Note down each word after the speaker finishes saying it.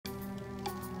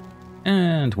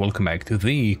And welcome back to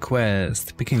the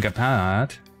quest, picking up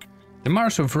at the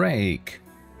Marsh of Rake.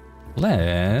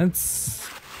 Let's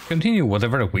continue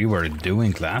whatever we were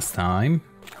doing last time.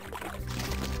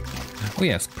 Oh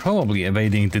yes, probably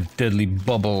evading the deadly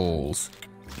bubbles.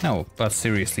 No, but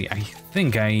seriously, I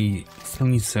think I still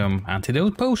need some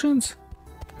antidote potions?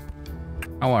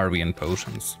 How are we in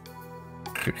potions?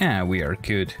 Yeah, we are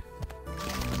good.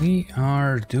 We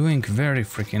are doing very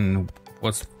freaking...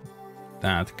 What's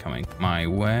that coming my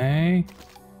way?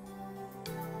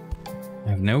 I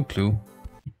have no clue.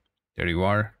 There you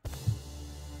are.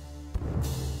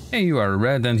 Hey, you are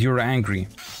red and you're angry.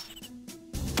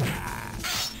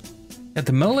 Yeah,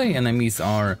 the melee enemies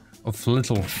are of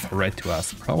little threat to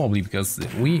us, probably because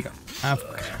we have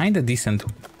kinda decent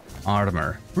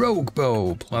armor. Rogue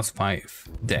bow, +5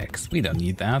 dex. We don't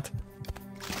need that,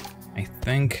 I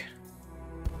think.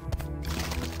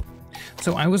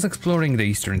 So I was exploring the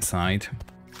eastern side.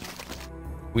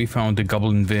 We found the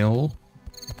Goblinville.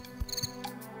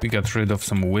 We got rid of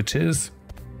some witches.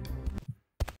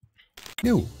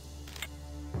 Ew.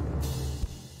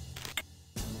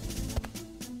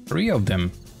 3 of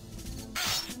them.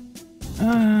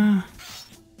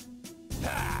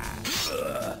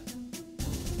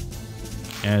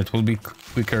 Yeah, it will be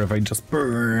quicker if I just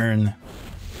burn.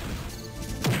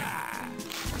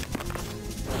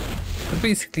 But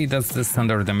basically that's the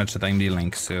standard damage that I'm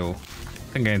dealing, so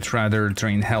I think I'd rather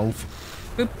drain health.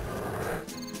 Boop.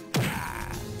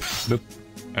 Boop.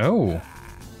 Oh.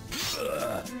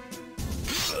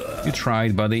 You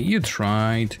tried, buddy, you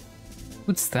tried.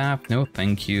 Wood staff, no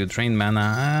thank you. Drain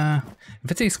mana.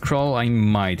 If it's a scroll, I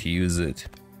might use it.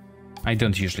 I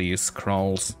don't usually use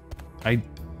scrolls.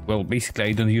 Well, basically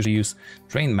I don't usually use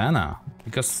drain mana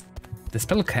because the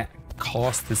spell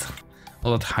cost is a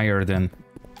lot higher than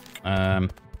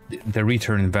the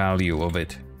return value of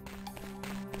it.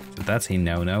 So that's a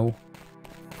no-no.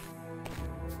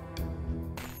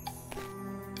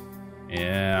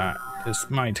 Yeah, this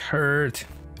might hurt.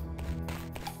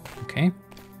 Okay.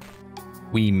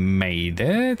 We made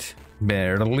it.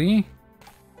 Barely.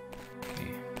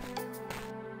 Okay.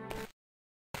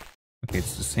 Okay,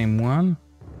 it's the same one.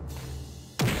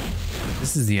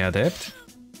 This is the adept.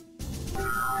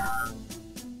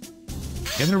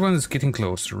 The other one is getting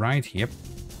closer, right? Yep.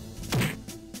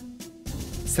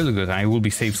 Still good. I will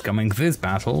be safe scumming this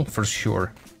battle for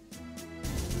sure.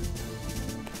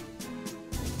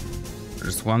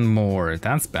 There's one more.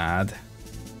 That's bad.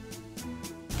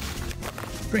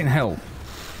 Drain help.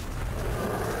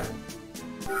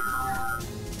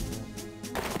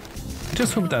 I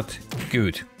just hope that...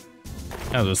 Good.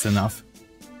 That was enough.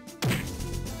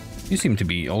 You seem to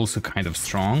be also kind of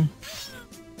strong.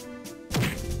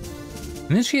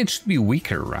 Initiate should be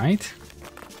weaker, right?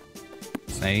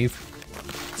 Save.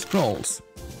 Scrolls.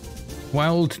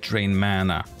 Wild drain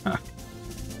mana. Huh.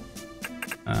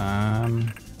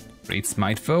 Great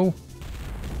smite foe.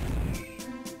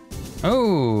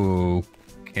 Oh,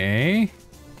 okay.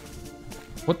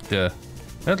 What the?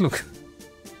 That looks...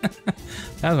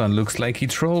 That one looks like a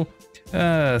troll.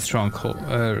 Stronghold.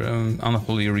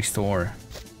 Unholy restore.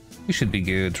 You should be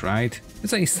good, right?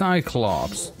 It's a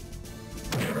Cyclops.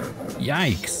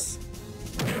 Yikes.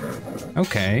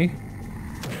 Okay.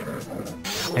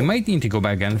 I might need to go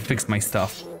back and fix my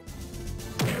stuff.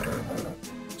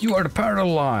 You are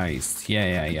paralyzed.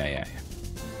 Yeah.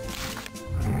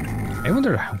 I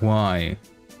wonder why.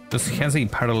 Does he has a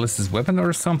paralysis weapon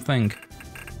or something?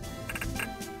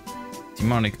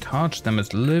 Demonic touch,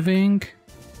 damage living.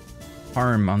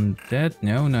 Harm undead.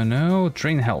 No.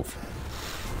 Drain health.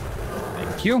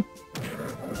 Thank you.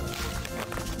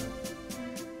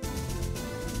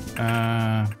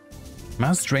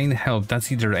 Mass drain health.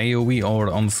 That's either AoE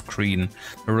or on screen.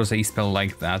 There was a spell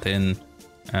like that in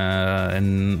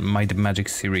Might Magic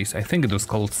series. I think it was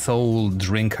called Soul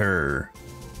Drinker.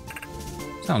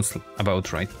 Sounds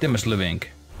about right. Damage living.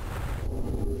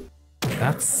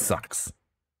 That sucks.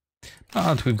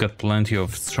 But we've got plenty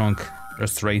of strong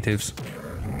restoratives.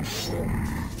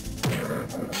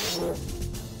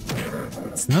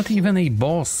 It's not even a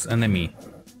boss enemy.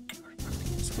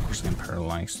 Of course I'm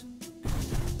paralyzed.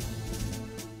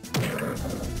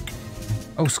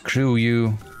 Oh, screw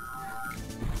you.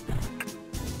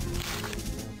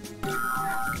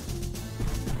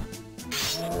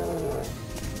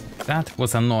 That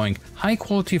was annoying. High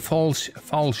quality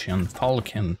falchion.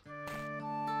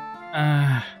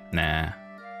 Nah.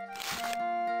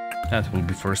 That will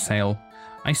be for sale.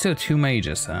 I saw 2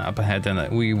 mages up ahead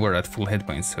and we were at full hit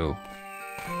points, so...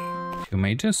 2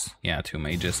 mages? Yeah, 2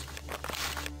 mages.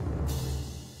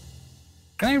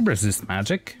 Can I resist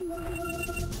magic?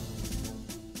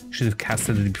 should have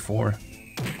casted it before.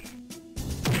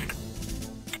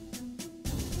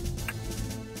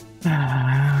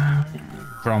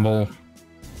 Grumble.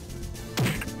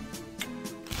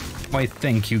 Why,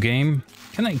 thank you, game.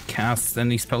 Can I cast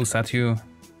any spells at you?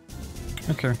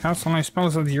 Okay, cast any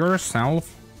spells at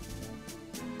yourself.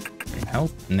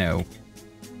 Help? No.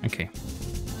 Okay.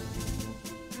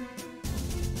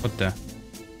 What the?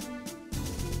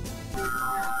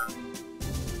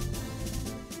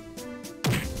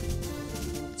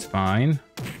 It's fine.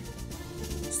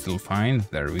 Still fine.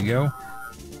 There we go.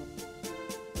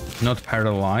 Not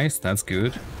paralyzed. That's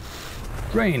good.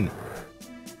 Rain.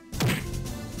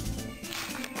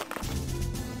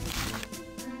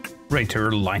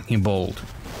 Greater lightning bolt.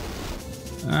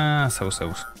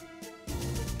 So.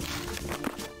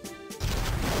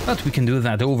 But we can do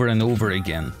that over and over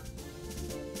again.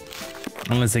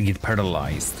 Unless I get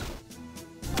paralyzed.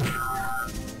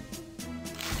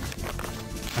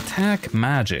 Attack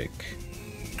magic.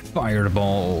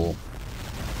 Fireball.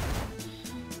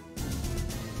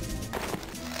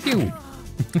 Phew.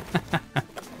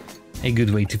 A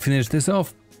good way to finish this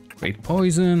off. Great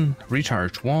poison,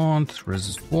 recharge wand,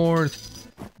 resist ward.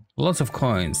 Lots of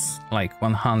coins, like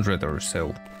 100 or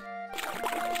so.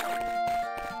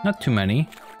 Not too many.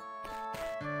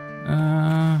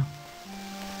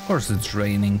 Of course it's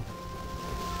raining.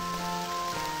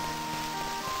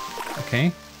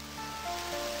 Okay.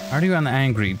 Are you an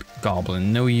angry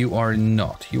goblin? No, you are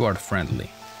not. You are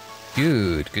friendly.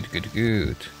 Good.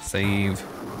 Save.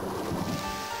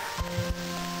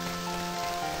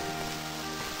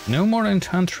 No more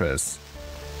enchantress.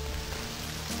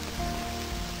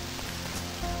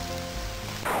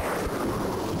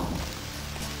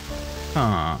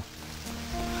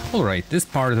 Alright, this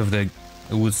part of the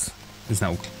woods is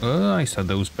now... I saw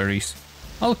those berries.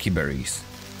 Alky berries.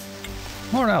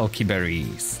 More alky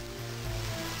berries.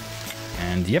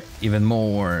 And yep, even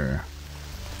more.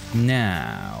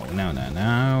 Now.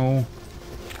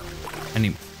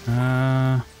 Any...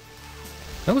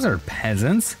 those are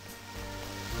peasants.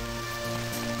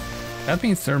 That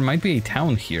means there might be a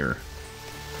town here.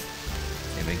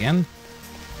 Save again.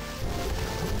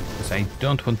 Because I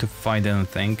don't want to fight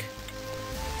anything.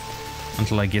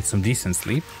 Until I get some decent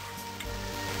sleep.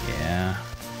 Yeah.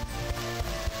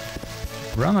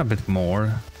 Run a bit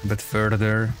more. A bit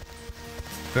further.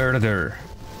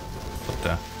 What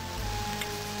the?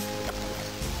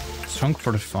 Strong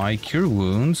fortify, cure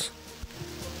wounds.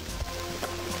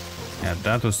 Yeah,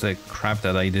 that was the crap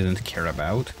that I didn't care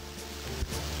about.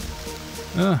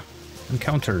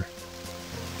 Encounter.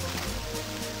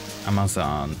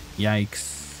 Amazon.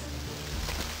 Yikes.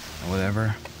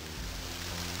 Whatever.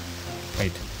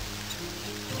 Wait.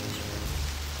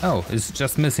 Oh, it's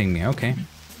just missing me. Okay.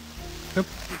 Boop.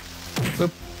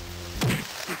 Boop.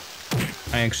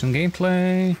 Action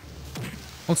gameplay.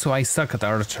 Also, I suck at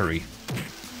archery.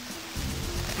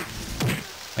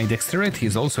 My dexterity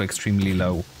is also extremely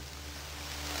low.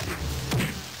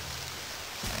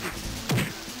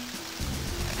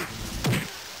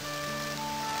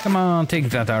 Come on, take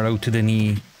that arrow to the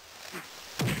knee.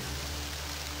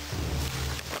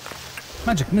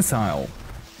 Magic missile.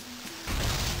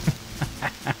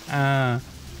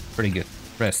 Pretty good.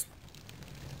 Rest.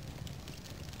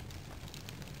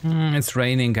 It's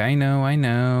raining. I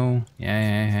know.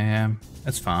 Yeah.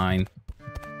 That's fine.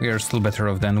 We are still better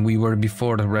off than we were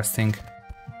before the resting.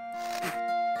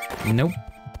 Nope.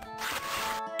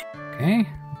 Okay.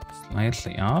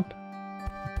 Slightly up.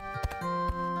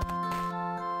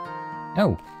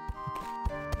 Oh.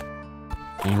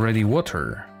 Already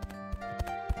water.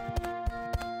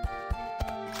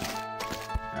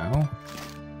 No.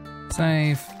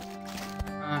 Save.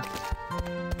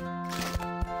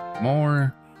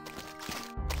 More.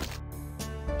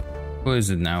 Who is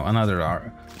it now? Another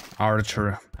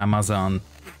archer. Amazon.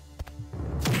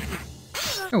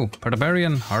 Oh,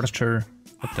 barbarian, archer.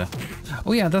 What the?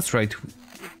 Oh yeah, that's right.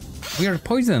 We are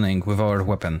poisoning with our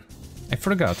weapon. I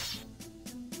forgot.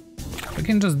 We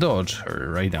can just dodge her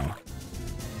right now.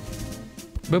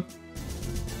 Boop.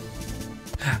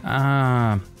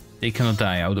 They cannot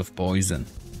die out of poison.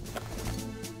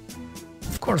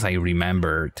 Of course I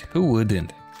remembered. Who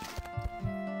wouldn't?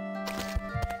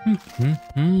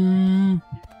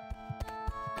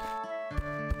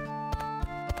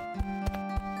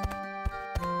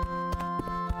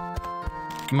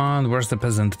 Come on, where's the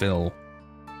Peasantville?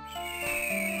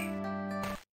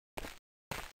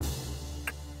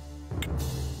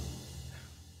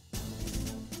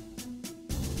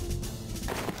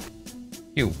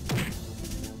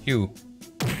 You.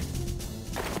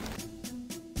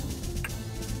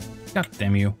 God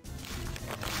damn you.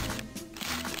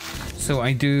 so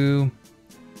I do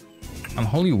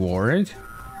Unholy Ward.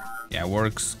 Yeah,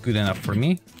 works good enough for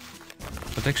me.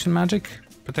 Protection magic,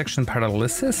 protection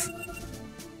paralysis.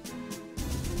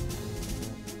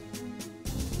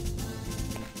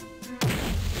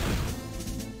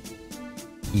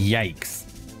 Yikes,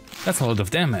 that's a lot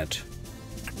of damage.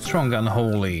 Strong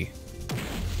Unholy.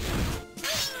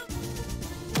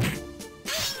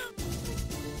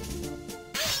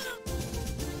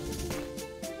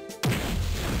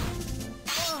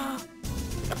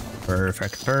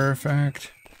 Perfect,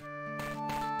 perfect.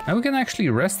 Now we can actually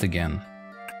rest again.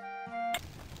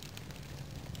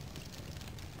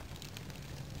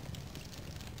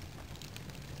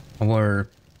 Our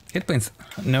hit points.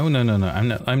 No.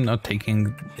 I'm not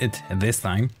taking it this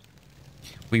time.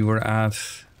 We were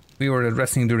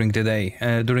resting during the day,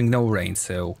 during no rain,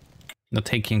 so not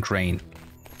taking rain.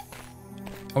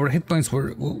 Our hit points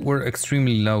were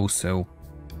extremely low, so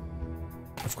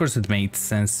of course it made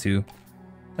sense to.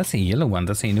 That's a yellow one.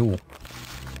 That's a new.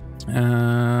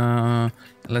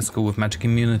 Let's go with magic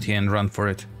immunity and run for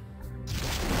it.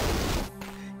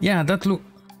 Yeah, that look.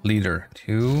 Leader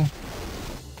 2,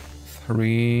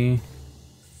 3,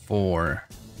 4.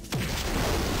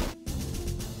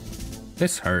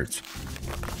 This hurts.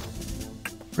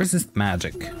 Resist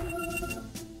magic.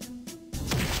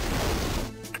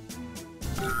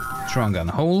 Strong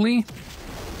Unholy.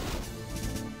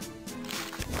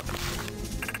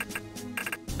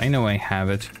 I know I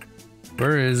have it.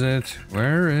 Where is it?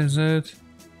 Where is it?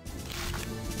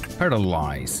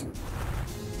 Paralyze.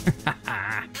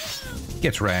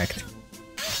 Get wrecked.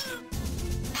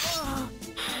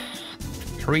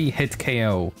 3-hit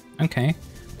KO. Okay,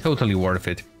 totally worth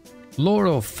it. Lore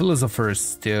of Philosopher's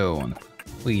Stone.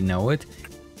 We know it.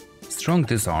 Strong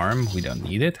Disarm. We don't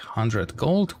need it. 100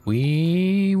 gold.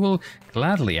 We will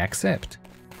gladly accept.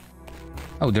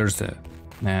 Oh, there's a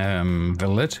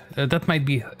village. That might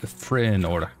be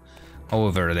Freymore, or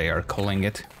however they are calling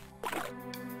it.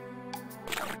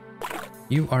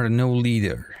 You are no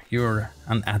leader. You're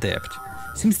an adept.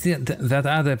 Seems that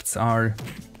adepts are.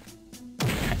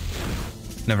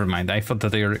 Never mind. I thought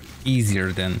that they are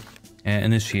easier than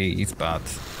initiates, but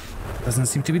doesn't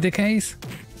seem to be the case.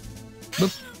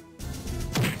 Boop.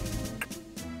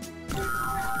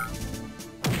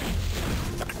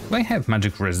 Do I have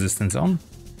magic resistance on?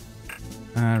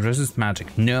 Resist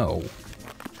magic. No.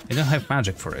 I don't have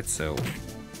magic for it, so...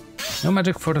 No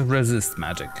magic for resist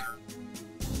magic.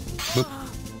 Boop.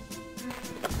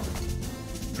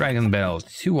 Dragon Belt,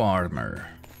 2 armor.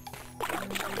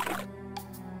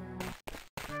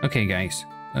 Okay, guys.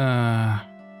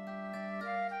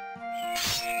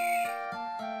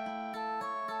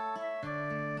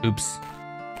 Oops.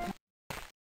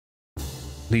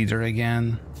 Leader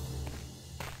again.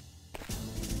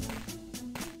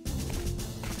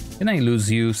 Can I lose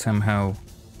you somehow?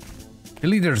 The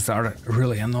leaders are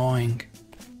really annoying.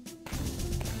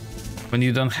 When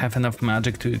you don't have enough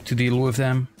magic to deal with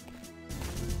them.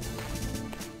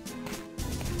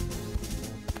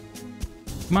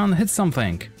 Come on, hit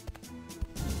something.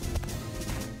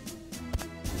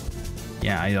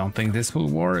 Yeah, I don't think this will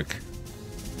work.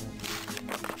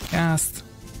 Cast.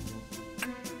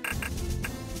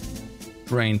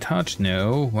 Drain touch,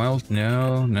 no. Well,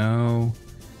 no.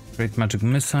 Great magic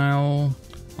missile.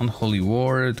 Unholy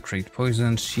ward. Great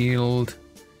poison shield.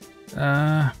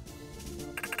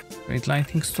 Great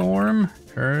lightning storm.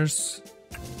 Curse.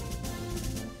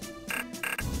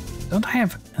 Don't I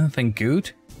have anything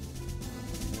good?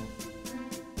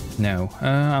 No.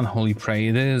 Unholy prey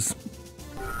it is.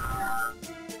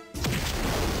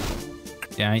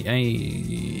 Yeah,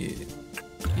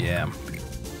 yeah.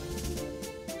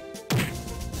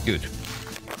 Good.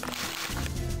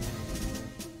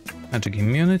 Magic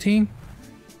immunity.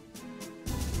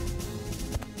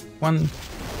 1,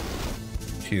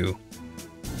 2.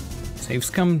 Saves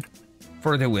come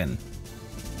for the win.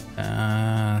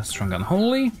 Strong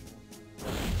Unholy.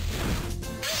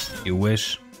 You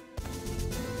wish.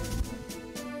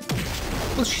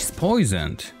 Well, she's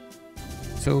poisoned.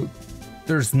 So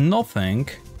there's nothing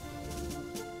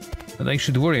that I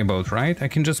should worry about, right? I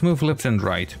can just move left and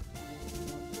right.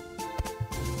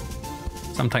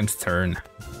 Sometimes turn.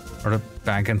 Or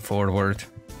back and forward.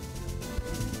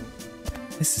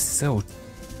 This is so...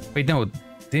 Wait, no.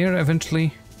 They're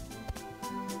eventually...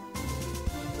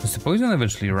 Is the poison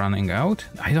eventually running out?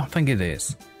 I don't think it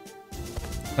is.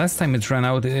 Last time it ran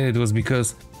out, it was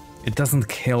because it doesn't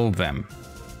kill them.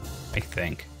 I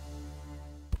think.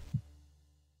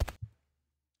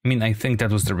 I mean, I think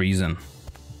that was the reason.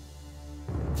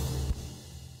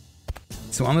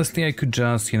 So honestly, I could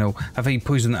just, you know, have a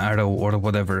poison arrow or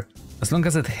whatever. As long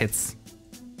as it hits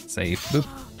Save. Boop.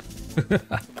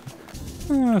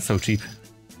 So cheap.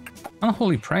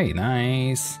 Unholy prey,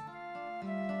 nice.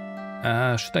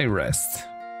 Should I rest?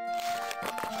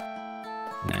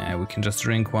 Nah, we can just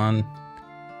drink one.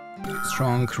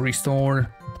 Strong, restore.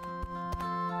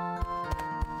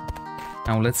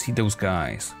 Now let's see those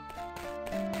guys.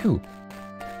 Ooh,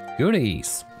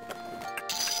 goodies.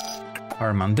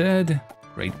 Harm undead.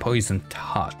 Great poison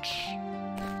touch.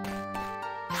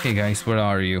 Hey guys, where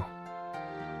are you?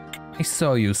 I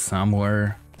saw you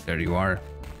somewhere. There you are.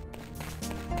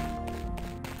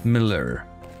 Miller.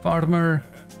 Farmer.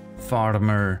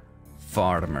 Farmer.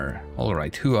 Farmer.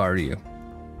 Alright, who are you?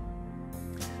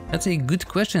 That's a good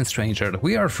question, stranger.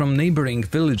 We are from neighboring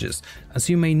villages, as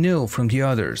you may know from the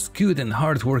others, good and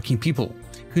hard-working people,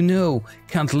 who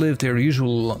can't live their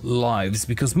usual lives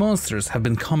because monsters have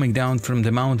been coming down from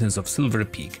the mountains of Silver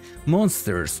Peak.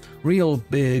 Monsters, real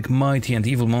big, mighty and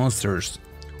evil monsters,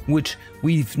 which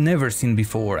we've never seen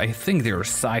before. I think they are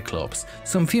Cyclops.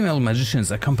 Some female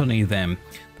magicians accompany them,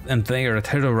 and they are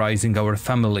terrorizing our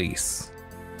families.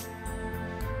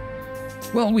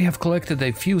 Well, we have collected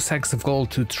a few sacks of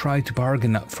gold to try to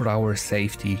bargain for our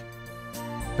safety.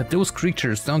 But those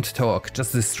creatures don't talk,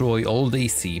 just destroy all they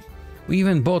see. We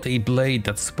even bought a blade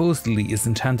that supposedly is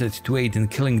enchanted to aid in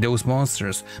killing those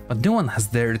monsters, but no one has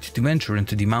dared to venture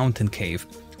into the mountain cave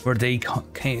where they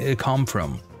come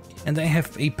from. And I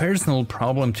have a personal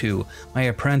problem too. My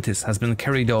apprentice has been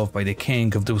carried off by the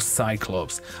king of those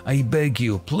Cyclops. I beg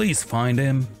you, please find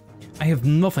him. I have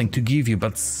nothing to give you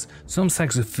but some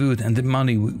sacks of food and the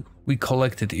money we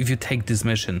collected if you take this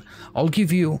mission. I'll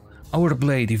give you our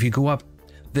blade if you go up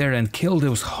there and kill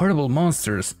those horrible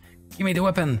monsters. Give me the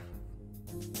weapon.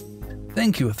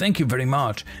 Thank you very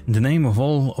much, in the name of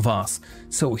all of us.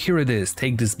 So here it is,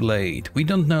 take this blade. We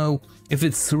don't know if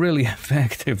it's really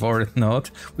effective or not.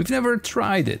 We've never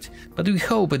tried it, but we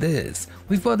hope it is.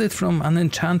 We've bought it from an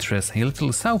enchantress a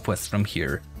little southwest from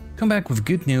here. Come back with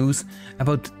good news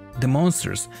about the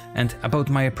monsters and about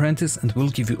my apprentice, and we'll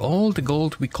give you all the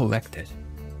gold we collected.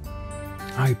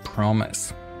 I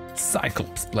promise.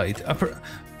 Cyclops blade.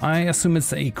 I assume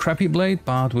it's a crappy blade,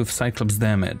 but with Cyclops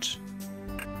damage.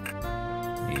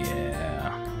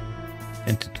 Yeah.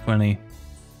 Into 20.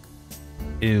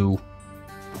 Ew.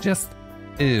 Just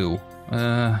ew.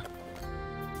 Yeah.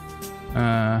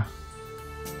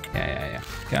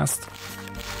 Cast.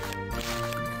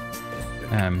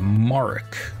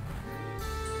 Mark.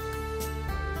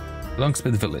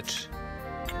 Longsmith Village.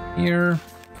 Here.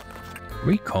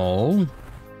 Recall.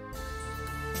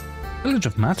 Village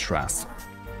of Matras.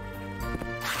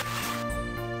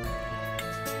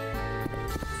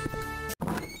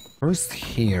 First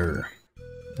here.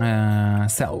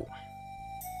 Sell.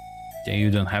 Yeah, you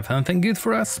don't have anything good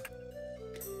for us?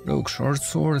 Rogue short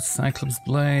sword, Cyclops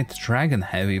blade, dragon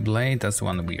heavy blade, that's the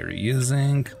one we are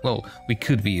using. Well, we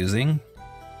could be using.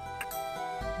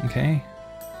 Okay.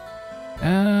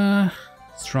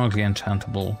 Strongly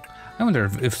enchantable. I wonder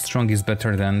if strong is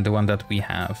better than the one that we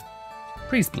have.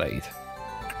 Priest blade.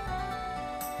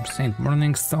 Saint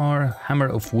Morningstar, hammer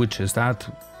of witches. That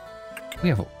we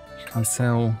have. You can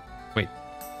sell. Wait,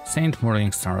 Saint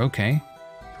Morningstar. Okay.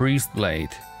 Priest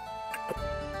blade.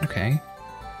 Okay.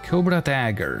 Cobra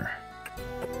dagger.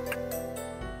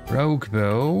 Rogue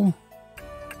bow.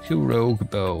 2 rogue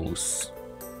bows.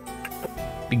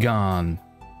 Begone.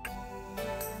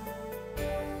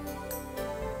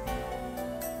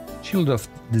 Shield of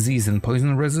disease and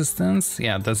poison resistance.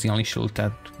 Yeah, that's the only shield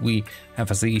that we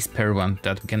have as a spare one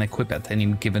that we can equip at any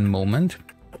given moment.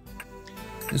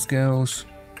 This goes.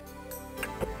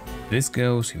 This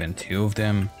goes, even 2 of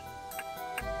them.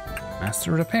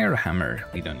 Master repair hammer.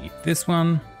 We don't need this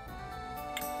one.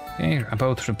 Okay,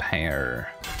 about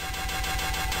repair.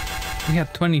 We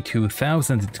had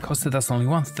 22,000, it costed us only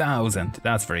 1,000.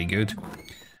 That's very good.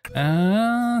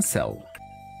 Sell.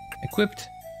 Equipped.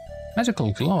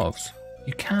 Magical gloves.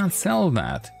 You can't sell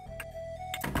that.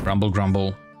 Grumble,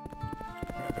 grumble.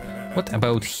 What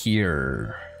about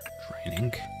here?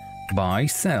 Training. Buy,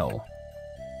 sell.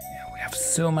 Yeah, we have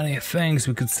so many things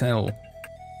we could sell.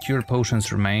 Cure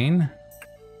potions remain.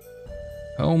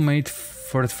 Homemade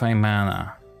fortify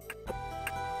mana.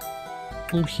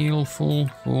 Full heal, full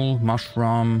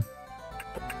mushroom.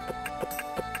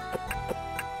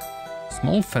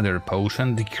 Small feather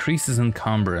potion decreases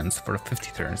encumbrance for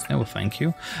 50 turns. No, thank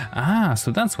you. Ah,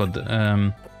 so that's what's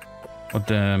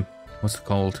it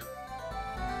called?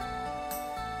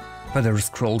 Feather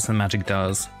scrolls and magic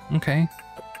does. Okay.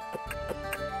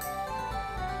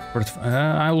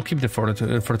 I will keep the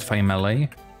fortify melee.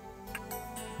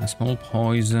 A small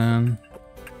poison.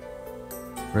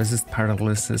 Resist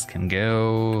paralysis can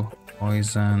go.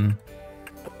 Poison.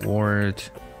 Ward.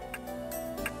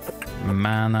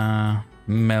 Mana.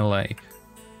 Melee.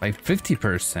 By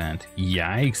 50%.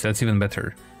 Yikes, that's even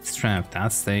better. Strength,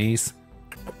 that stays.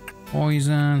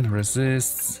 Poison.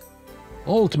 Resists.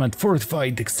 Ultimate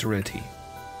fortified dexterity.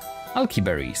 Alky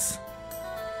berries.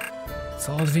 That's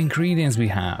a lot of ingredients we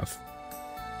have.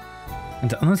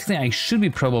 And honestly, I should be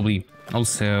probably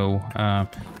also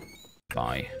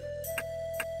buy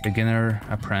beginner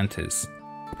apprentice.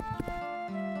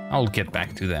 I'll get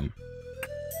back to them.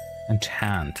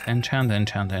 Enchant.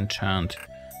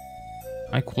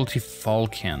 High quality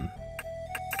falcon.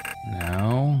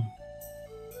 No.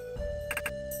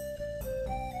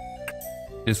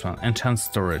 This one, enchant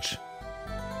storage.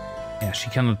 Yeah, she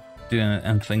cannot do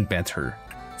anything better.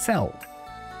 Sell.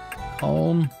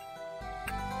 Calm.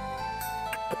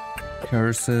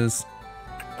 Curses.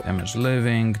 Damage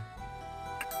living.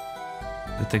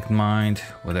 Detect mind,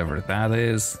 whatever that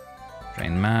is.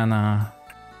 Drain mana.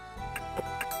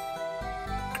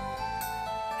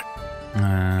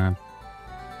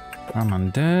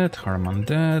 Harm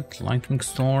undead, lightning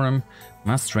storm,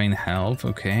 must drain health,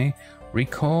 okay.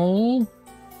 Recall.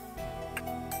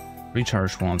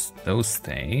 Recharge ones, those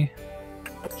stay.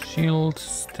 Shield,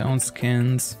 stone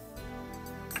skins.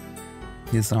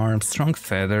 Disarm, strong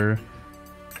feather.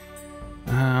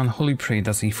 Unholy prey,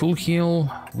 does he full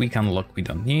heal? Weak unlock, we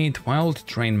don't need. Wild,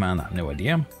 drain mana, no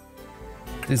idea.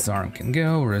 Disarm can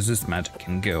go, resist magic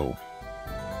can go.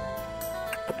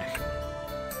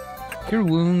 Cure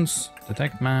wounds,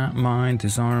 detect mind,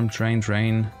 disarm, drain.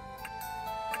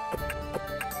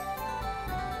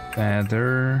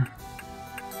 Feather.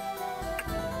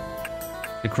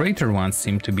 The greater ones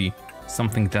seem to be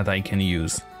something that I can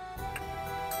use.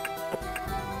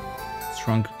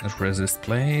 Strong resist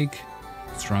plague,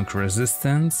 strong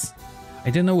resistance. I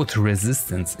don't know what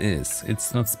resistance is.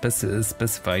 It's not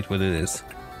specified what it is.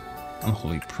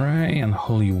 Unholy prey,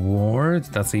 unholy ward.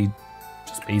 That's a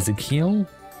just basic heal.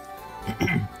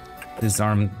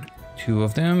 Disarm 2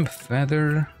 of them.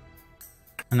 Feather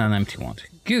and an empty one.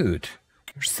 Good.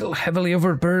 You're still heavily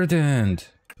overburdened.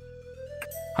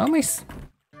 How am I?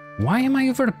 Why am I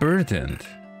overburdened?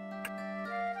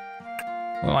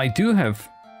 Well, I do have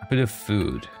a bit of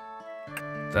food.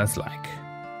 That's like...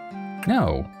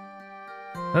 No.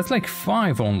 That's like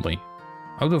 5 only.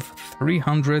 Out of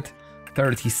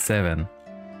 337.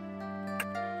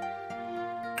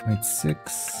 Wait,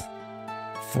 6...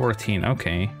 14,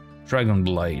 okay. Dragon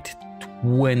Blade,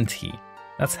 20.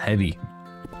 That's heavy.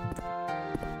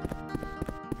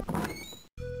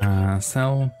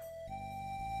 Sell.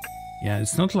 Yeah,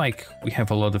 it's not like we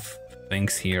have a lot of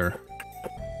things here.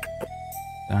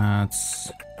 That's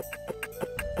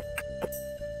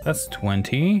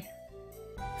 20.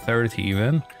 30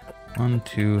 even. 1,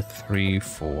 2, 3,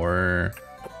 4,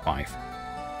 5.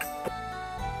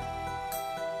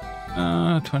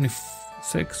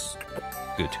 26.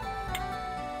 Good.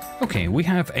 Okay, we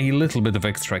have a little bit of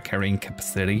extra carrying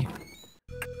capacity.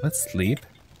 Let's sleep.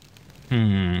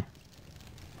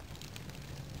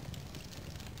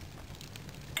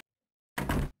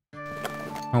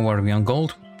 Oh, are we on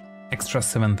gold? Extra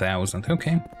 7,000,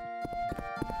 okay.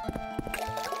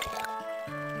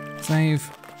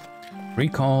 Save.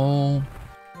 Recall.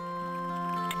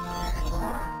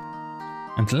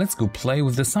 And let's go play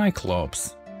with the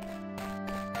Cyclops.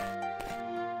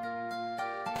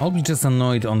 I'll be just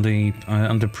annoyed on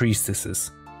the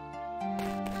priestesses.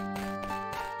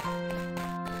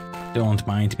 Don't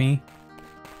mind me.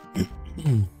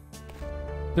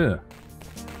 Ugh.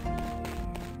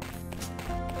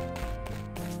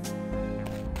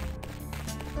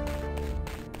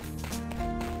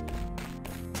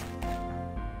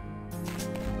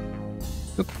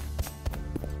 Boop.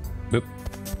 Boop.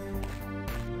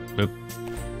 Boop.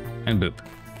 And boop.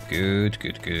 Good,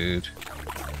 good, good.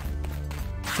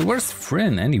 So where's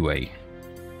Fryn anyway?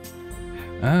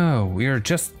 Oh, we are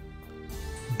just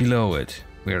below it.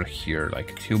 We are here,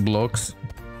 like 2 blocks,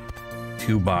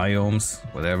 2 biomes,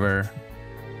 whatever.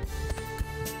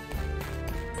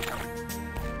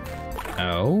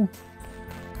 Oh.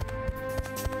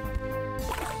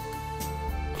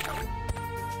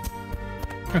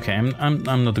 Okay, I'm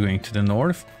not going to the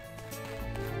north.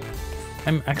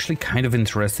 I'm actually kind of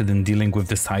interested in dealing with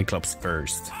the Cyclops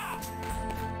first.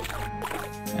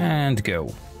 And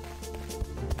go.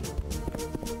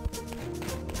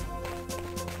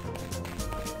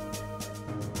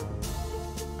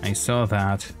 I saw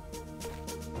that.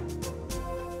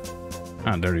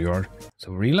 Ah, there you are.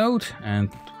 So reload and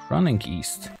running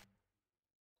east.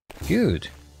 Good.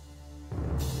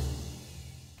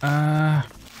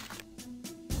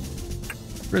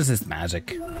 Resist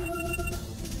magic.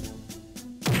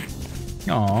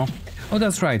 Aw. Oh,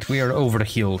 that's right, we are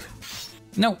overhealed.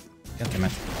 No! God damn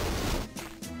it.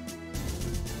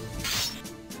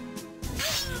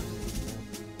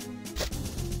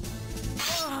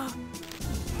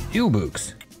 New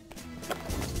books.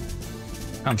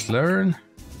 Can't learn.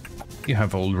 You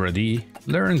have already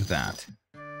learned that.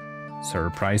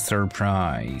 Surprise,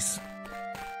 surprise.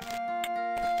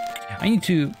 I need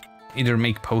to either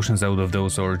make potions out of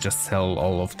those or just sell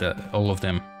all of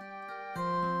them.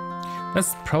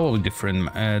 That's probably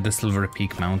different. The Silver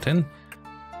Peak Mountain.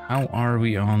 How are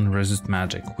we on resist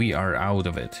magic? We are out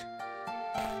of it.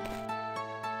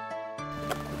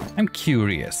 I'm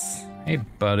curious. Hey,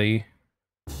 buddy.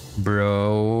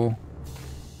 Bro.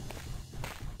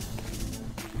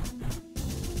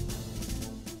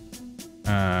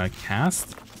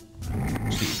 Cast.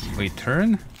 Wait,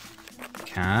 turn.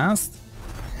 Cast.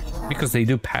 Because they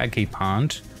do pack a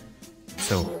punch.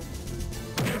 So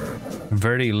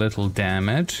very little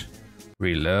damage.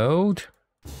 Reload.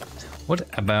 What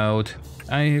about...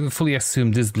 I fully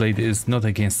assume this blade is not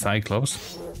against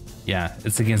Cyclops. Yeah,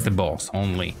 it's against the boss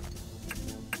only.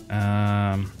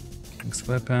 King's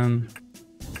weapon.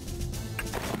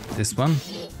 This one.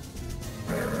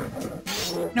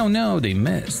 No, they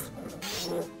missed.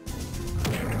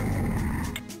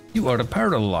 You are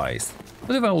paralyzed.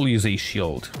 What if I will use a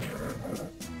shield?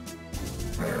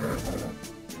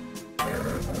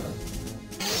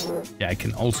 Yeah, I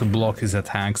can also block his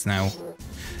attacks now.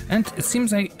 And it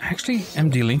seems I actually am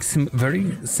dealing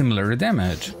very similar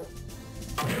damage.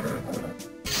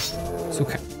 So,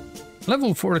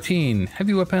 level 14,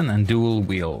 heavy weapon and dual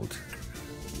wield.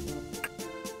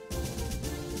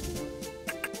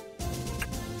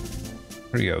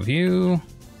 Three of you.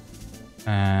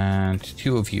 And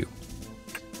 2 of you.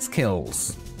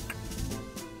 Skills.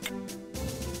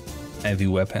 Heavy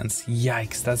weapons.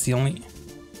 Yikes, that's the only...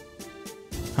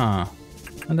 Huh.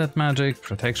 And that magic,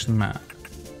 protection map.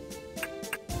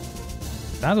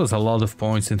 That was a lot of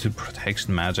points into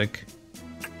protection magic.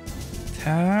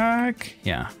 Attack.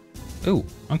 Yeah. Ooh,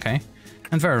 okay.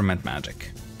 Environment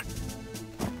magic.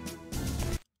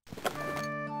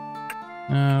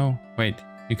 No, wait.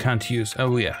 You can't use...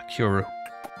 Oh yeah, cure.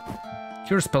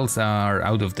 Cure spells are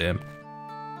out of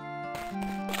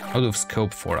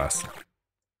scope for us.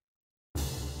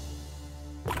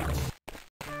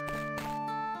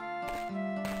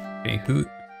 Okay, who?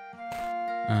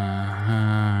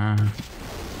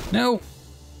 No.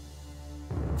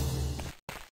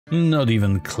 Not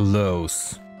even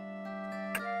close.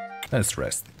 Let's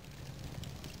rest.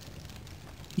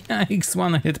 Yikes,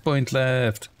 1 hit point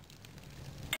left.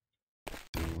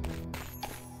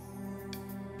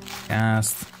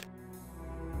 Cast.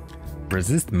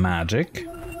 Resist magic.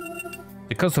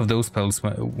 The cost of those spells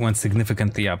went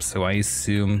significantly up, so I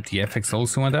assume the effects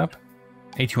also went up.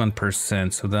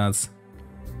 81%, so that's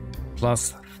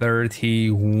plus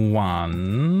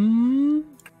 31.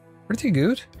 Pretty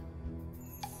good.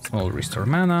 Small restore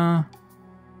mana.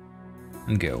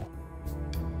 And go.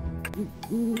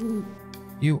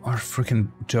 You are freaking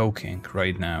joking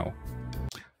right now.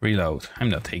 Reload. I'm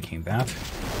not taking that.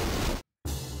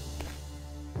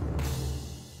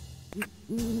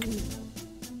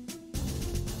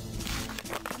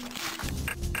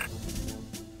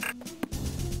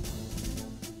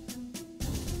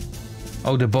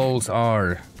 Oh, the balls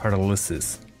are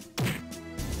paralysis.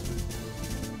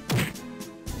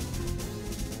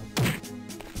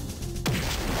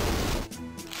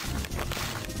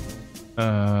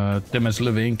 Damage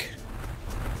living.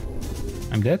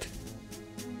 I'm dead?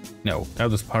 No, that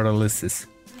was paralysis.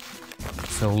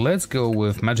 So let's go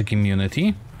with magic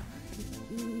immunity.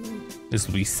 This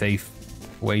will be safe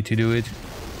way to do it.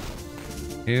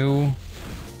 2,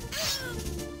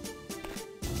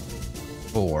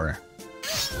 4.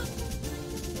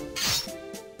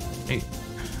 Hey,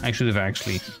 I should have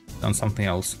actually done something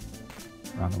else.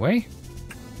 Run away.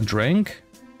 Drink.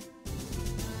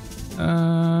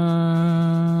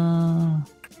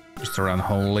 Just around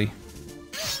holy.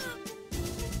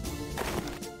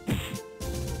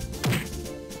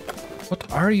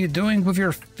 What are you doing with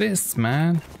your fists,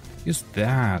 man? Use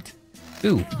that.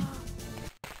 Ooh.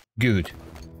 Good.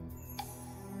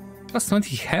 Plus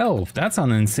 20 health. That's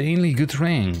an insanely good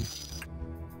ring.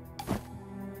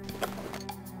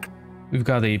 We've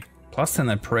got a plus 10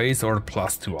 appraise or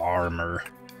plus 2 armor.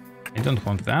 I don't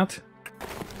want that.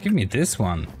 Give me this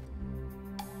one.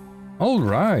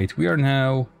 Alright, we are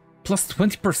now plus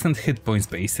 20% hit points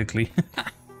basically.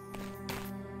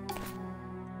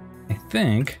 I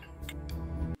think.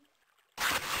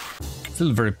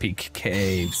 Silver Peak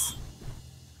Caves.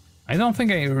 I don't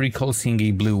think I recall seeing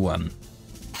a blue one.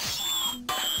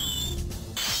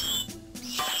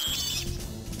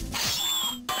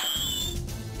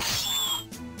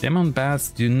 Demon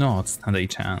bats do not stand a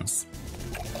chance.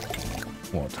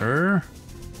 Water.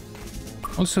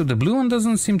 Also, the blue one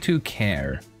doesn't seem to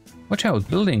care. Watch out,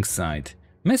 building site.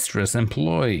 Mistress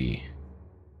employee.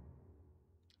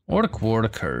 Orc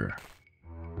worker.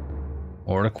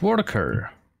 Orc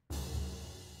worker.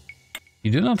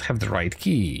 You do not have the right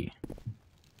key.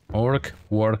 Orc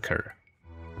worker.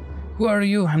 Who are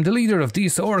you? I'm the leader of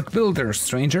these orc builders,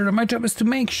 stranger. My job is to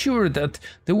make sure that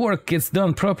the work gets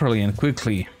done properly and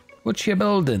quickly. What you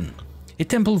building? A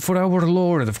temple for our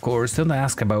lord, of course. Don't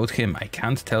ask about him. I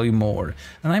can't tell you more.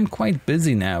 And I'm quite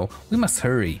busy now. We must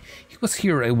hurry. He was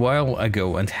here a while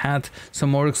ago and had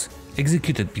some orcs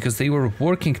executed because they were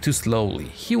working too slowly.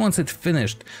 He wants it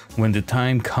finished when the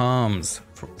time comes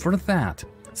for that.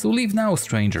 So leave now,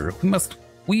 stranger.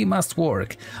 We must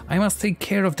work. I must take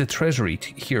care of the treasury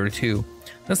here too.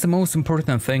 That's the most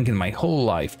important thing in my whole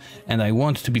life, and I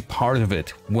want to be part of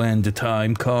it when the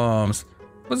time comes.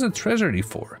 What's the treasury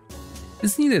for?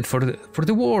 It's needed for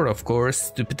the war, of course,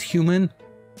 stupid human.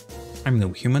 I'm no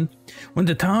human. When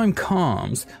the time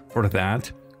comes for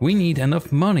that, we need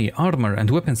enough money, armor, and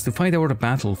weapons to fight our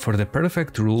battle for the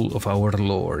perfect rule of our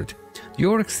lord. The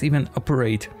orcs even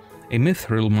operate a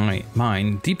mithril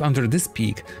mine deep under this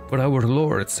peak for our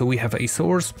lord, so we have a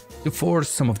source to forge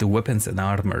some of the weapons and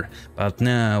armor. But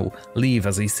now, leave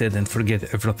as I said and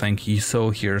forget everything you saw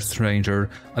here, stranger.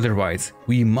 Otherwise,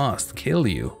 we must kill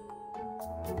you.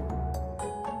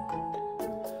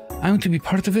 I want to be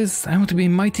part of this. I want to be a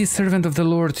mighty servant of the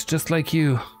Lord, just like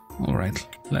you. Alright,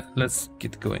 let's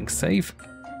get going. Save.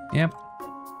 Yep.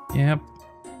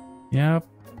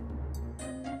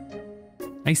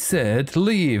 I said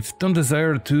leave. Don't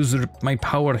desire to usurp my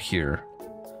power here.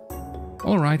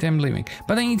 Alright, I'm leaving.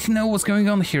 But I need to know what's going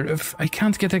on here. If I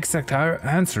can't get exact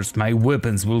answers, my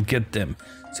weapons will get them.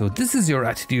 So this is your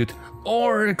attitude.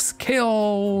 Orcs,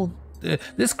 kill!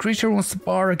 This creature wants to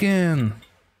bargain.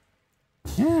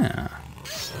 Yeah.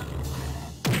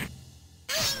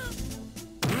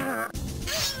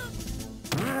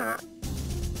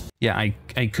 Yeah,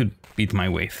 I could beat my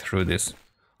way through this.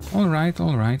 Alright.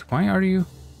 Why are you?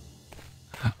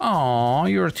 Oh,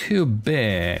 you're too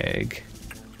big.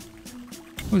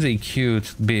 Who's a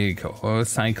cute, big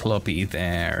cyclope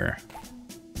there?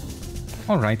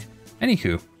 Alright.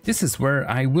 Anywho, this is where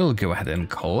I will go ahead and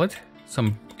call it.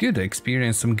 Some good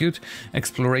experience, some good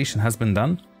exploration has been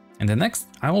done. And the next,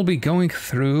 I will be going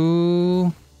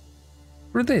through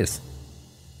this.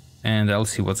 And I'll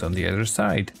see what's on the other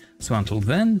side. So until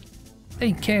then,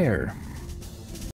 take care.